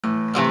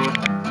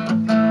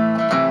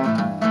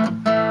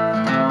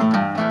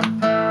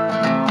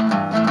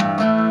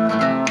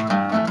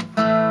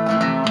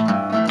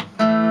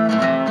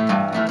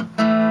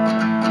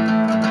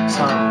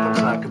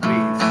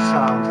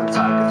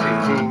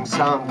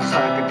Sounds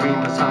like a dream,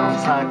 but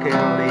sounds like a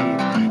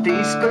leave.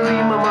 Despair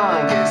in my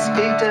mind is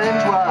eaten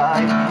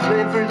dry.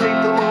 Every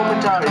little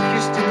moment I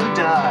refuse to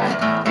die.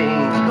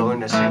 Ain't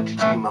gonna set you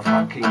to my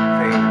fucking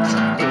face.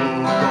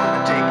 Ain't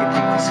gonna take it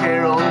if it's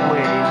here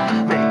away.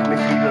 Make me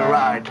feel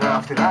alright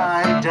after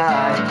I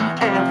die.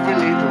 Every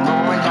little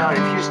moment I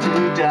refuse to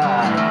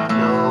die.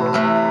 No,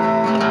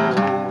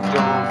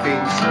 don't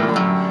think so.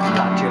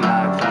 That your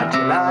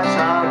lives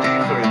are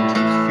different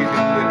if you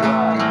do it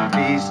right.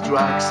 These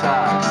drugs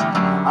sucks.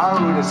 I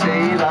wouldn't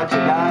say that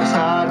your lives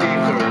are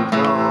different.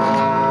 No,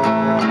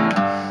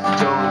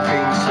 don't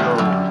think so.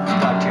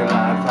 That your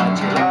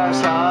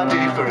lives are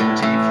different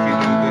if you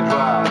do the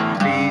drug.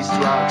 These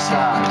drugs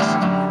sucks.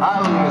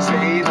 I wouldn't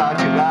say that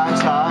your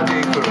lives are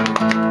different.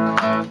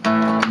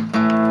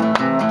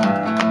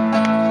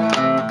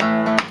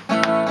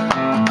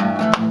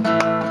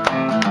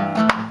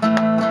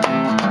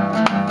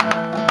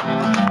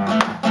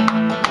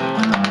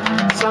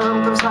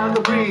 Sometimes I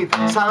can breathe,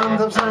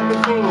 sometimes I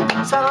can think,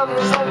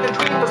 sometimes I can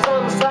dream, but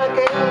sometimes I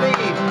can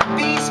leave.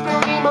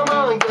 Despair in my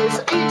mind is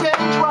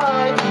eaten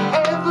dry.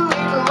 Every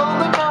little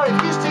moment I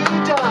refuse to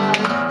die.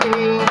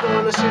 Ain't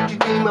gonna shoot you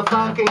in my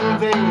fucking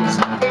veins.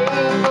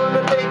 Ain't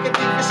gonna take it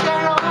if you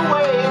scare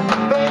away.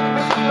 Make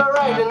me feel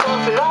alright and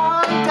after I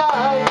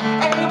die.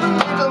 Every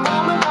little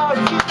moment I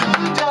refuse to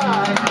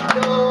die.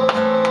 No,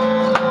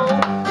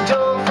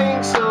 don't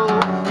think so.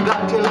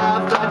 That your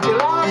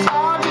lives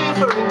are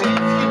different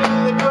if you do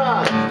the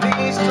drug.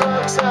 These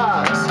drugs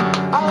sucks.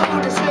 I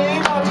wouldn't say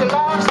that your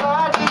lives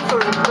are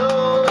different. No,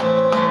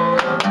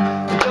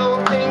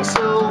 don't think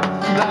so.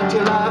 That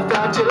your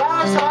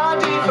lives are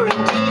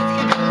different if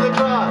you do the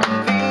drug.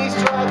 These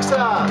drugs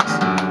sucks.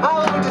 I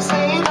wouldn't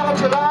say that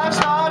your lives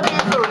are different.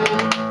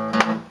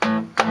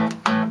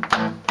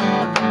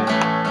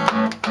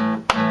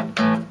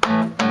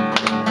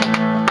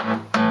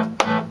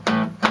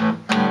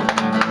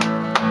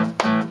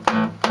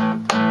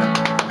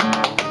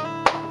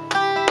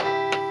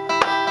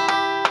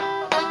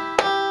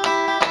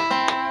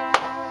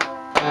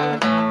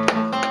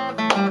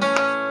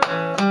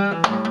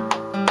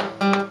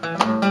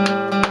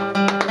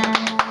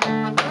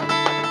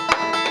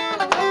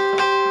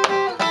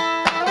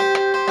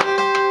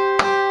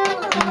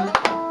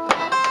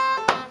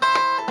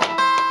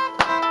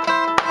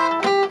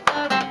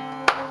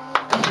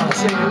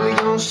 Sell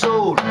your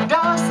soul,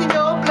 dust in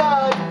your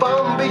blood,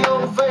 bomb in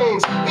your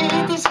veins.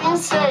 It is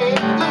insane.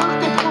 Look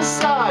deep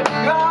inside,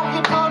 you are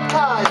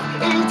hypnotized.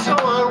 It's so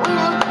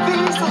unreal,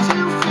 this that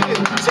you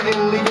feel.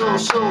 Sell your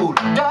soul,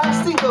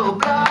 dust in your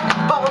blood,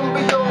 bomb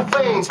in your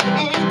veins.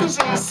 It is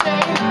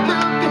insane.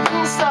 Look deep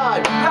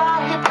inside, you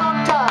are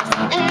hypnotized.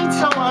 It's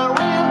so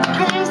unreal,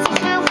 this that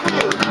you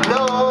feel.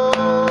 No,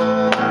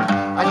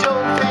 I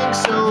don't think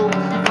so.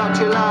 That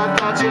your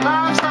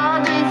lives are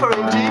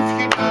different if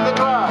you do the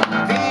drug.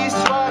 These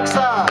drugs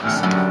sucks.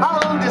 I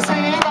wouldn't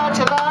say that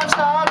your lives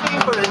are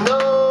different. No,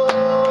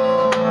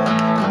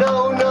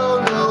 no, no,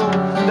 no.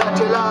 That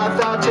your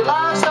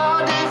lives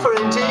are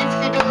different if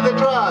you do the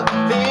drug.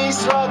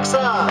 These drugs sucks.